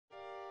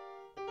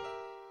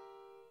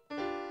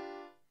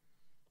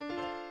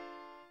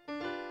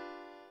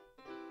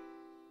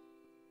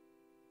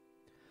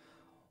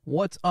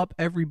What's up,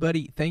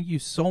 everybody? Thank you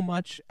so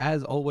much,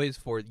 as always,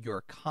 for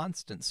your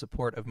constant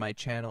support of my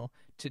channel.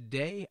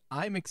 Today,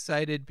 I'm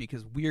excited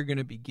because we are going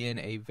to begin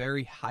a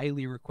very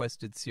highly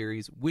requested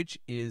series, which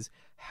is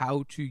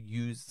how to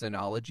use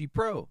Zenology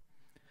Pro.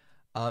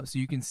 So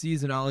you can see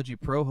Zenology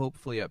Pro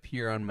hopefully up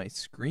here on my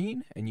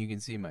screen, and you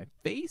can see my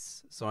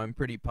face, so I'm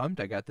pretty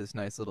pumped. I got this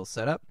nice little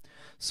setup.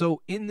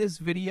 So in this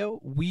video,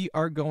 we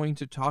are going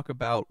to talk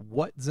about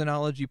what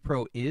Zenology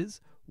Pro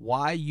is,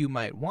 why you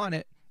might want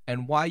it,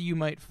 and why you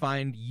might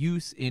find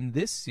use in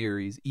this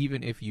series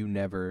even if you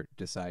never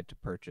decide to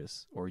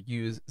purchase or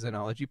use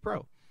Zenology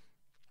Pro.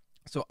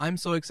 So I'm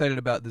so excited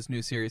about this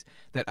new series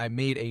that I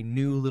made a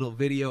new little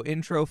video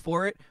intro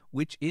for it,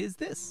 which is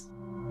this.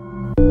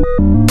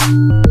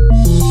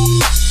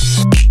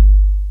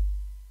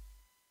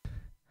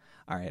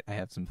 All right, I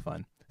have some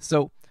fun.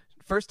 So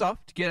first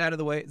off, to get out of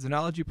the way,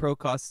 Zenology Pro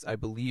costs, I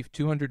believe,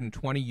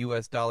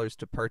 $220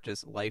 to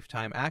purchase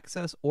lifetime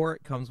access, or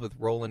it comes with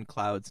Roland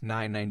Cloud's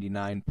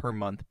 $9.99 per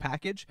month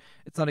package.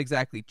 It's not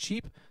exactly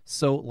cheap,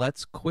 so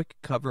let's quick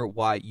cover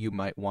why you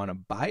might want to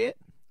buy it.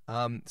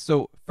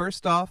 So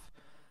first off,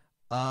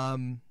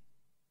 the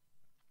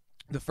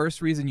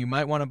first reason you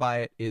might want to buy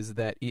it is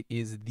that it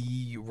is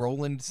the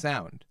Roland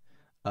sound.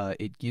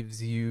 It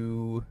gives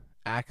you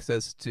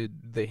access to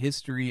the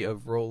history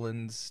of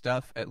Roland's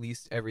stuff, at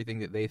least everything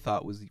that they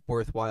thought was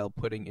worthwhile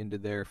putting into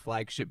their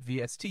flagship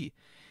VST.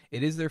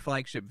 It is their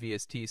flagship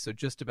VST, so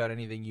just about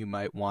anything you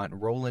might want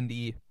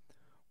Roland-y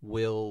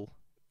will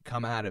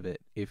come out of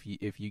it if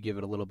you give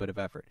it a little bit of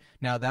effort.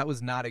 Now, that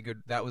was not a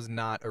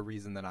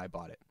reason that I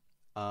bought it.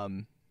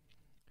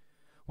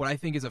 What I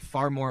think is a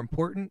far more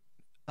important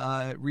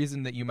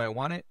reason that you might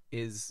want it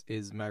is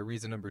my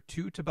reason number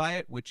 2 to buy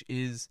it, which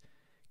is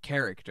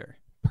character.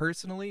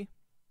 Personally,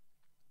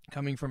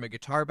 coming from a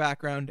guitar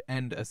background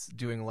and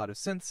doing a lot of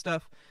synth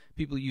stuff,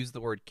 people use the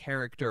word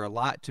character a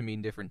lot to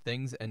mean different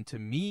things, and to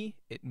me,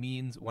 it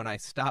means when I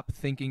stop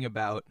thinking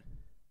about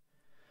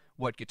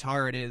what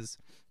guitar it is,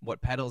 what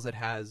pedals it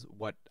has,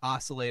 what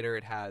oscillator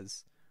it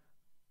has,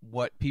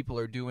 what people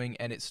are doing,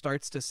 and it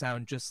starts to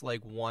sound just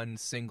like one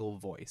single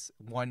voice,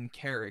 one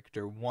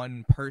character,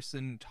 one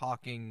person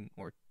talking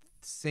or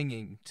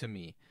singing to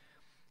me.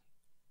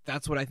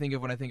 That's what I think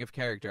of when I think of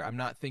character. I'm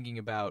not thinking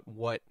about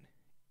what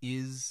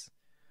is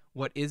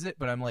it,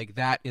 but I'm like,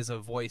 that is a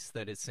voice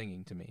that is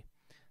singing to me.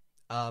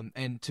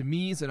 And to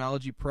me,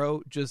 Zenology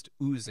Pro just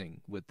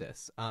oozing with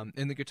this.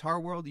 In the guitar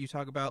world, you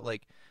talk about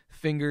like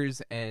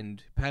fingers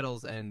and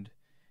pedals and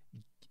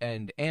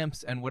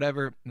amps and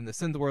whatever. In the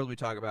synth world, we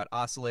talk about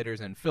oscillators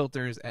and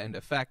filters and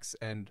effects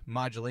and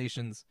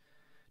modulations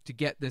to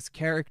get this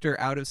character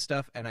out of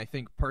stuff. And I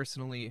think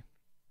personally,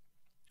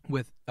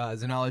 with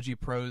Zenology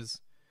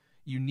Pro's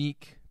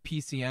unique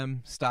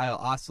PCM style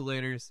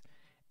oscillators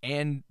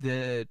and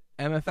the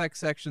MFX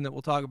section that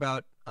we'll talk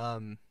about,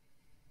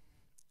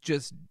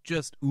 just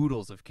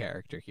oodles of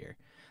character here.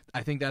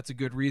 I think that's a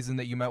good reason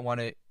that you might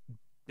want to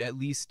at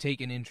least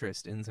take an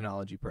interest in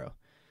Zenology Pro.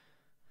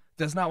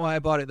 That's not why I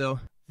bought it, though.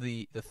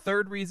 The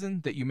third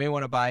reason that you may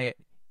want to buy it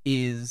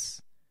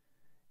is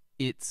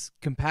its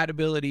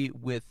compatibility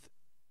with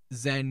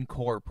Zen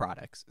Core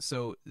products.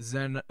 So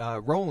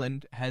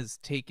Roland has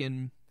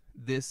taken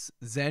this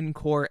Zen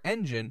Core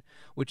engine,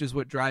 which is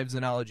what drives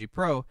Zenology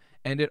Pro,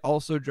 and it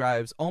also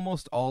drives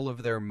almost all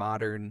of their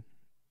modern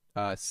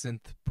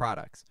synth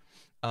products.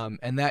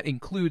 And that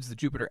includes the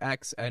Jupiter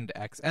X and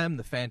XM,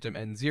 the Phantom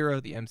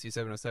N0, the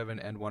MC707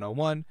 and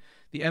 101,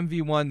 the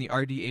MV1, the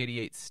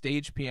RD88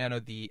 stage piano,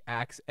 the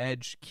Axe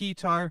Edge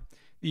keytar,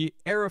 the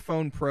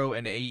Aerophone Pro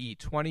and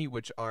AE20,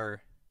 which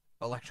are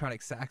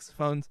electronic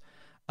saxophones,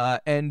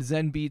 and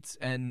Zen Beats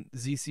and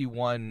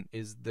ZC1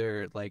 is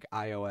their like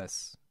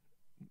iOS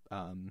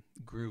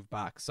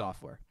Groovebox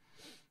software.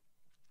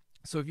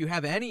 So if you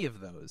have any of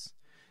those,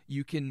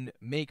 you can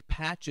make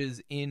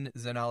patches in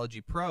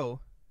Zenology Pro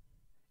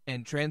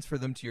and transfer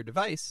them to your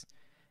device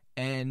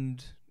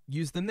and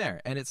use them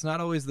there. And it's not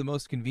always the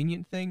most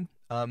convenient thing,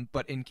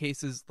 but in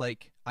cases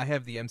like I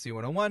have the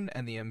MC101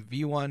 and the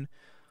MV1,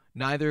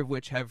 neither of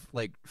which have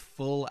like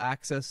full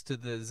access to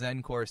the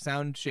Zen Core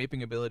sound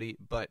shaping ability,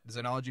 but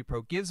Zenology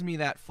Pro gives me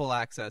that full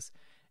access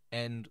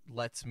and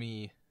lets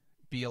me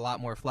be a lot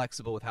more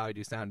flexible with how I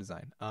do sound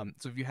design.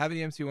 So if you have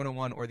the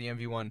MC101 or the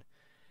MV1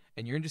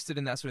 and you're interested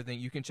in that sort of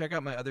thing, you can check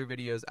out my other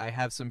videos. I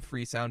have some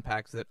free sound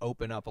packs that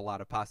open up a lot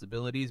of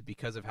possibilities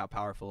because of how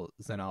powerful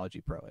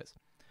Zenology Pro is.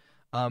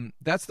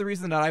 That's the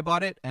reason that I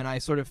bought it, and I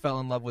sort of fell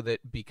in love with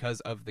it because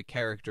of the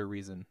character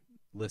reason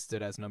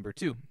listed as number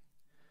 2.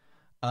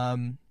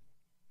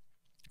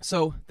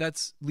 So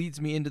that leads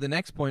me into the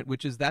next point,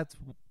 which is that's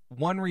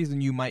one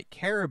reason you might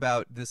care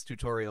about this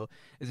tutorial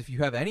is if you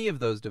have any of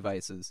those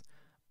devices,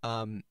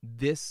 understanding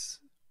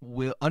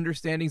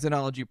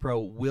Zenology Pro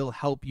will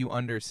help you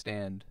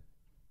understand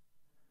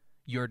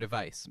your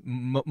device,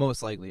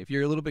 most likely. If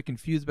you're a little bit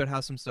confused about how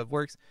some stuff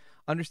works,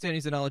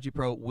 understanding Zenology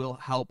Pro will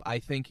help, I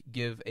think,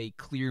 give a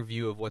clear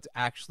view of what's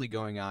actually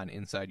going on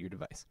inside your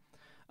device.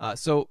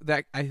 So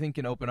that, I think,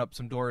 can open up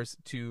some doors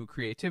to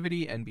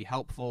creativity and be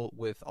helpful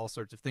with all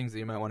sorts of things that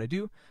you might want to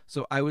do.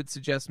 So I would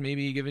suggest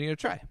maybe giving it a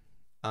try.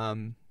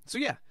 So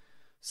yeah,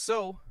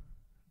 so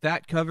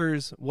that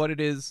covers what it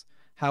is,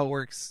 how it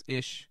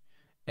works-ish,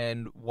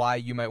 and why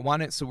you might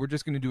want it. So we're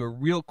just going to do a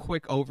real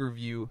quick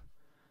overview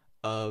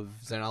of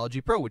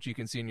Zenology Pro, which you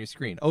can see on your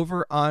screen.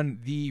 Over on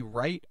the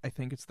right, I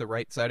think it's the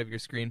right side of your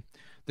screen,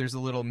 there's a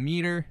little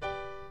meter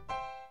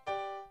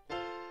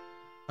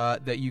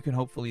that you can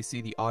hopefully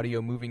see the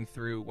audio moving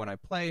through when I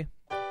play.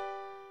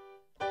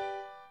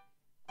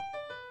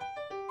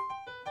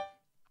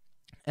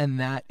 And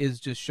that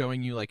is just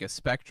showing you like a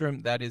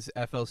spectrum. That is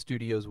FL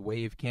Studio's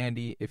Wave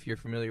Candy. If you're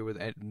familiar with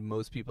it,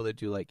 most people that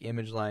do like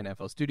ImageLine,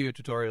 FL Studio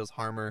tutorials,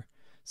 Harmor,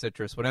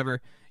 Citrus, whatever,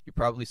 you're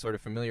probably sort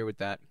of familiar with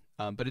that.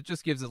 But it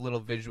just gives a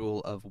little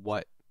visual of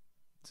what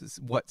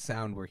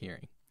sound we're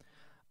hearing.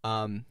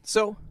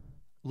 So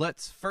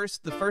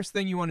the first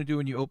thing you want to do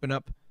when you open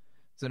up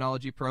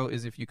Zenology Pro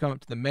is if you come up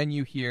to the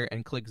menu here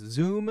and click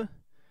Zoom,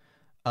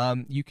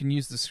 you can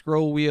use the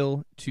scroll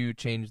wheel to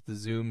change the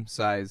zoom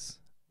size,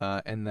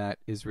 and that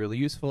is really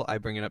useful. I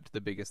bring it up to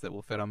the biggest that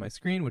will fit on my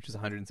screen, which is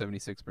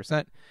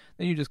 176%.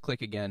 Then you just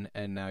click again,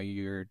 and now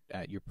you're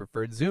at your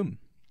preferred zoom,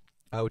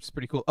 which is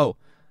pretty cool. Oh,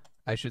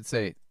 I should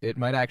say, it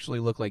might actually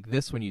look like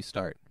this when you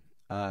start,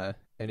 and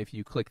if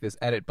you click this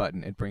edit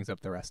button, it brings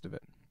up the rest of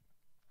it.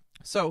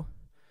 So,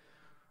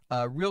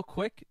 real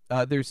quick,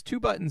 there's two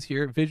buttons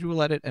here,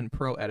 Visual Edit and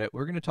Pro Edit.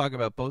 We're going to talk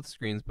about both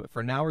screens, but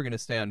for now we're going to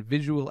stay on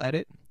Visual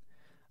Edit.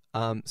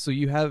 So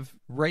you have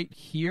right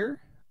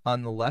here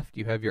on the left,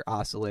 you have your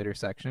oscillator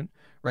section.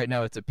 Right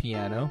now it's a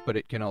piano, but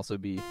it can also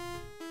be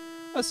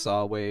a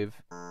saw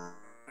wave,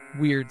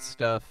 weird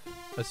stuff,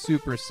 a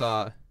super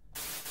saw,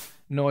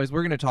 noise.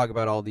 We're going to talk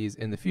about all these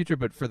in the future,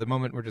 but for the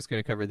moment we're just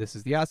going to cover this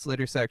as the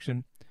oscillator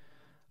section.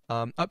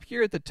 Up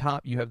here at the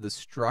top you have the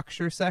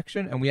structure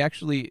section, and we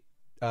actually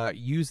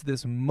use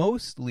this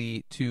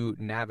mostly to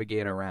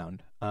navigate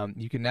around.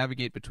 You can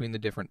navigate between the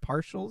different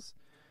partials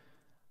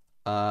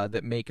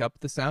that make up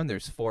the sound.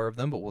 There's 4 of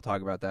them, but we'll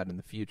talk about that in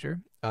the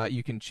future.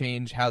 You can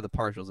change how the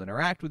partials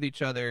interact with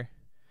each other,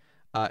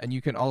 and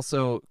you can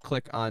also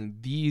click on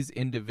these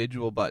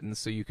individual buttons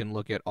so you can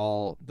look at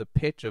all the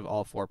pitch of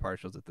all 4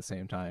 partials at the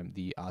same time,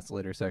 the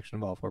oscillator section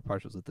of all 4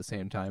 partials at the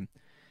same time,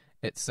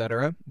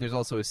 etc. There's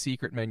also a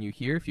secret menu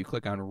here if you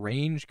click on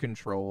range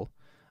control,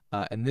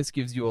 and this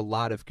gives you a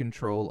lot of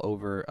control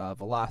over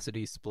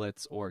velocity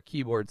splits or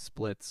keyboard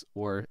splits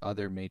or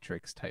other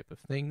matrix type of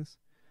things.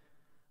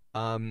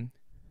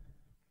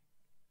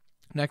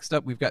 Next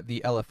up, we've got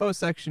the LFO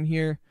section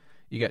here.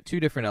 You got 2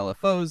 different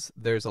LFOs.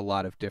 There's a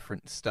lot of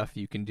different stuff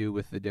you can do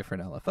with the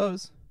different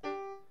LFOs.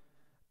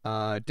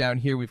 Down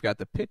here, we've got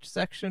the pitch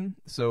section.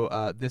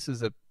 So this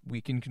is we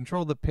can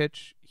control the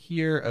pitch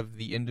here of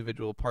the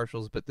individual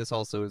partials, but this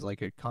also is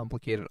like a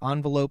complicated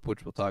envelope,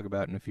 which we'll talk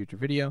about in a future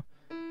video.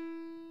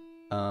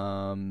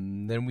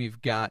 Then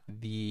we've got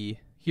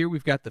here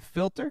we've got the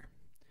filter.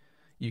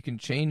 You can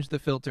change the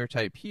filter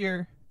type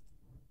here,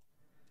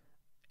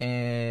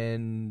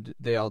 and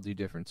they all do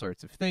different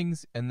sorts of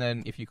things. And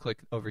then if you click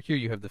over here,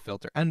 you have the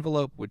filter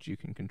envelope, which you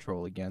can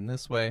control again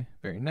this way.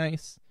 Very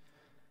nice.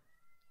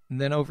 And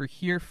then over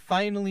here,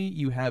 finally,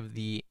 you have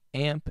the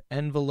amp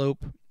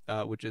envelope,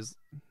 which is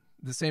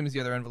the same as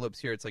the other envelopes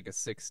here. It's like a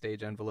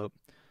 6-stage envelope.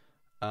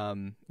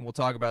 We'll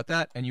talk about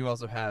that. And you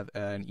also have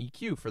an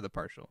EQ for the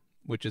partial,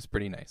 which is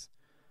pretty nice.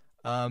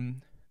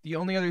 The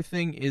only other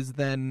thing is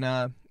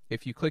then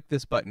if you click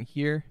this button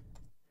here,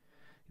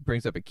 it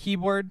brings up a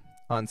keyboard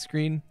on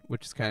screen,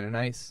 which is kind of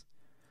nice.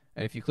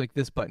 And if you click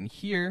this button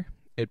here,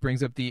 it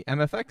brings up the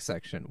MFX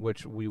section,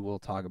 which we will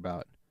talk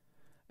about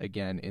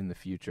again in the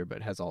future,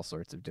 but has all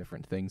sorts of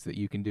different things that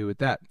you can do with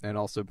that, and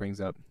also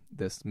brings up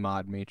this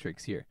mod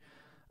matrix here.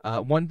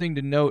 One thing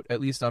to note,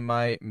 at least on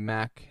my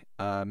Mac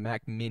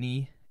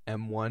Mini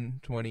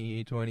M1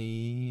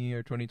 2020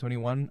 or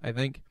 2021, I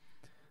think,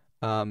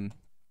 when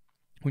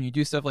you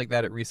do stuff like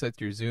that, it resets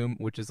your zoom,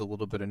 which is a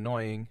little bit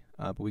annoying,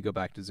 but we go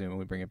back to zoom and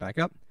we bring it back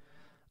up.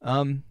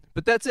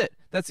 But that's it.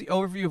 That's the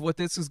overview of what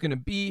this is going to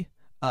be.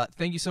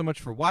 Thank you so much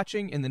for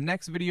watching. In the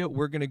next video,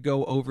 we're going to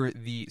go over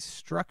the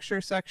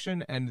structure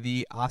section and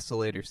the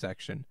oscillator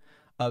section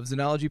of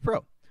Zenology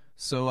Pro.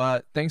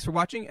 So thanks for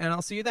watching, and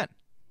I'll see you then.